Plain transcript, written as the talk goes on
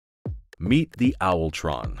Meet the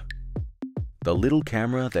Owltron, the little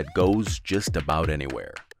camera that goes just about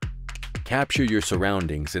anywhere. Capture your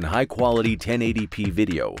surroundings in high-quality 1080p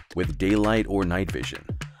video with daylight or night vision.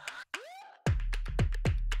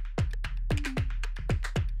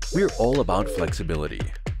 We're all about flexibility.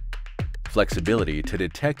 Flexibility to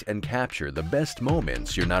detect and capture the best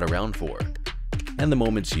moments you're not around for, and the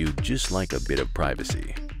moments you just like a bit of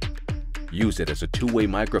privacy. Use it as a two-way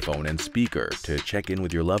microphone and speaker to check in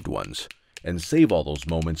with your loved ones, and save all those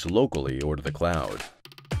moments locally or to the cloud.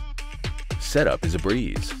 Setup is a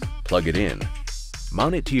breeze. Plug it in,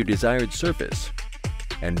 mount it to your desired surface,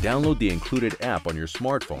 and download the included app on your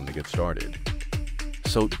smartphone to get started.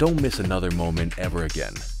 So don't miss another moment ever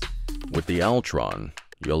again. With the Owltron,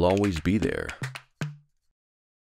 you'll always be there.